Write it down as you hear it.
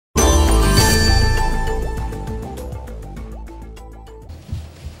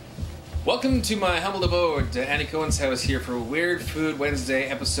Welcome to my humble abode, Annie Cohen's house here for Weird Food Wednesday,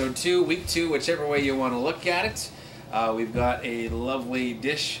 episode 2, week 2, whichever way you want to look at it. We've got a lovely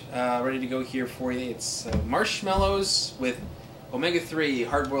dish ready to go here for you. It's marshmallows with omega-3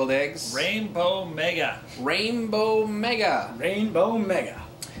 hard-boiled eggs. Rainbowmega. Rainbowmega. Rainbowmega.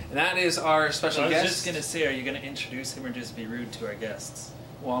 And that is our special guest. I was just going to say, are you going to introduce him or just be rude to our guests?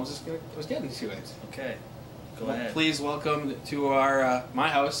 Well, I was getting to it. Okay. Go ahead. Please welcome to our my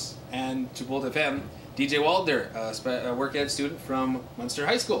house and to Bolt FM, DJ Waldner, a work ed student from Munster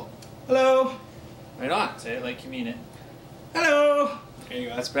High School. Hello. Right on. Say it like you mean it. Hello. There you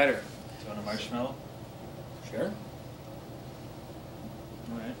go. That's better. Do you want a marshmallow? Sure.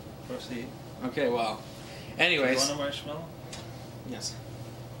 Alright, proceed. Okay, well. Anyways. Do you want a marshmallow? Yes.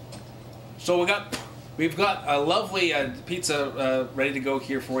 So we've got a lovely pizza ready to go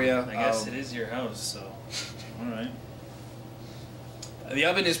here for you. I guess it is your house, so. Alright. The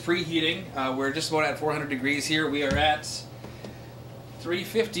oven is preheating. We're just about at 400 degrees here. We are at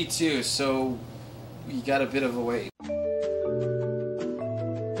 352, so we got a bit of a wait. More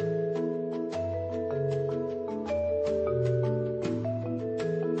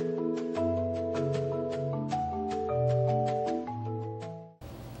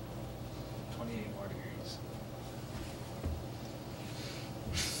degrees.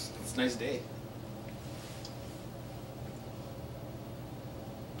 It's a nice day.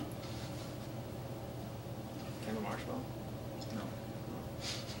 Kind of marshmallow? No.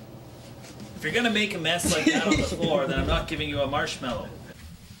 If you're gonna make a mess like that on the floor, then I'm not giving you a marshmallow.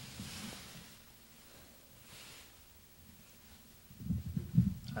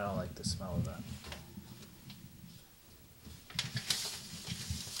 I don't like the smell of that.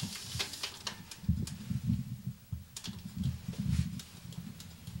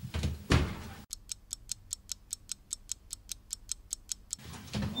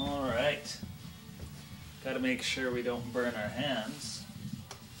 Alright. Gotta make sure we don't burn our hands.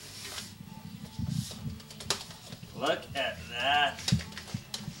 Look at that.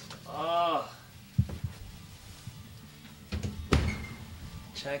 Oh.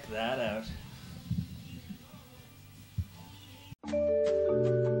 Check that out.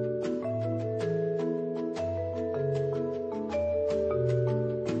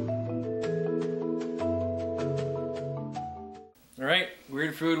 Alright,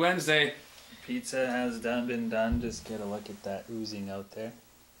 Weird Food Wednesday. Pizza has been done. Just get a look at that oozing out there.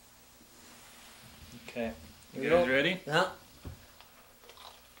 Okay. You guys ready? Yeah.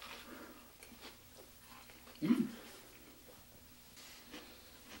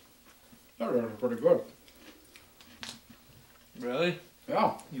 That was pretty good. Really?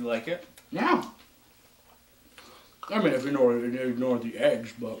 Yeah. You like it? Yeah. I mean, if you ignore the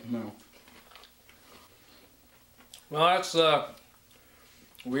eggs, but no. Well, that's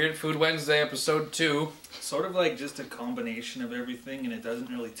Weird Food Wednesday, episode 2. Sort of like just a combination of everything, and it doesn't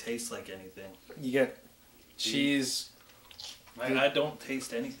really taste like anything. You get cheese. I don't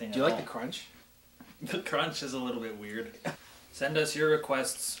taste anything. Do you like the crunch? The crunch is a little bit weird. Send us your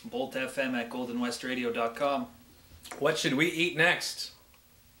requests, boltfm@goldenwestradio.com. What should we eat next?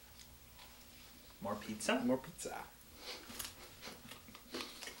 More pizza? More pizza.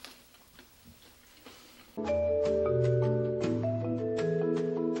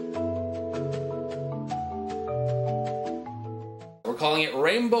 We're calling it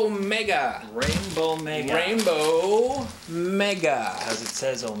Rainbowmega. Rainbowmega. Rainbowmega. As it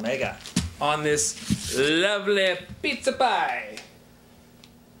says, omega. On this lovely pizza pie.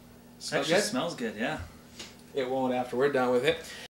 Actually smells good, yeah. It won't after we're done with it.